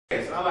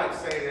Yes, I'd like to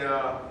say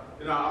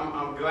that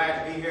I'm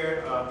glad to be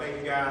here. Thank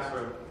you guys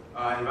for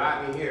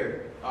inviting me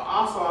here.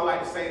 Also, I'd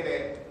like to say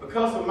that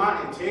because of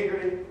my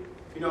integrity,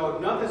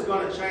 nothing's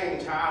going to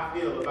change how I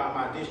feel about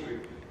my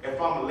district if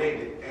I'm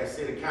elected as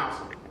city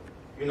council.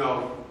 And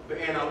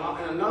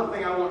another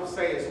thing I want to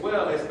say as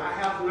well is I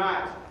have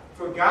not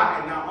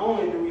forgotten, not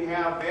only do we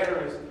have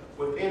veterans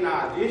within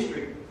our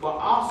district, but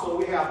also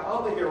we have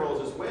other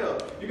heroes as well.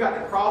 You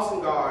got the crossing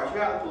guards, you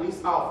got the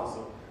police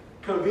officer,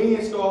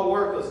 convenience store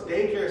workers,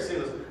 daycare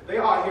centers. They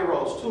are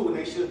heroes too, and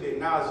they should be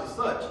acknowledged as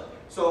such.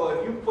 So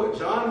if you put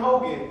John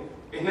Hogan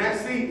in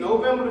that seat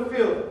November the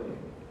 5th,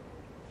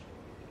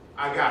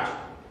 I got you.